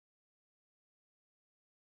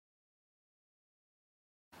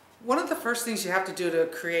One of the first things you have to do to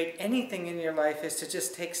create anything in your life is to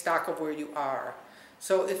just take stock of where you are.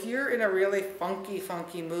 So if you're in a really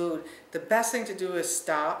funky mood, the best thing to do is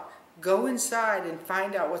stop, go inside and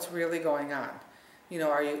find out what's really going on. You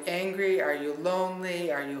know, are you angry? Are you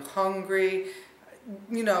lonely? Are you hungry?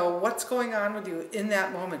 You know, what's going on with you in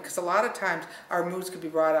that moment? Because a lot of times our moods could be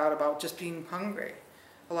brought out about just being hungry.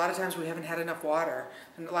 A lot of times we haven't had enough water,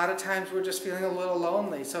 and a lot of times we're just feeling a little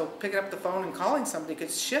lonely. So picking up the phone and calling somebody could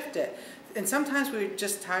shift it. And sometimes we're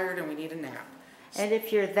just tired and we need a nap. And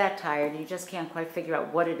if you're that tired, you just can't quite figure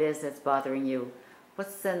out what it is that's bothering you,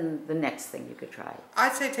 what's then the next thing you could try?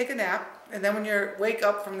 I'd say take a nap, and then when you wake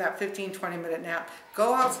up from that 15-20 minute nap,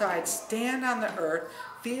 go outside, stand on the earth,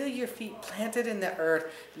 feel your feet planted in the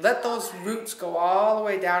earth, let those roots go all the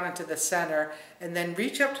way down into the center, and then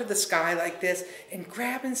reach up to the sky like this and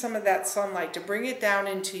grab in some of that sunlight to bring it down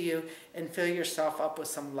into you and fill yourself up with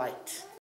some light.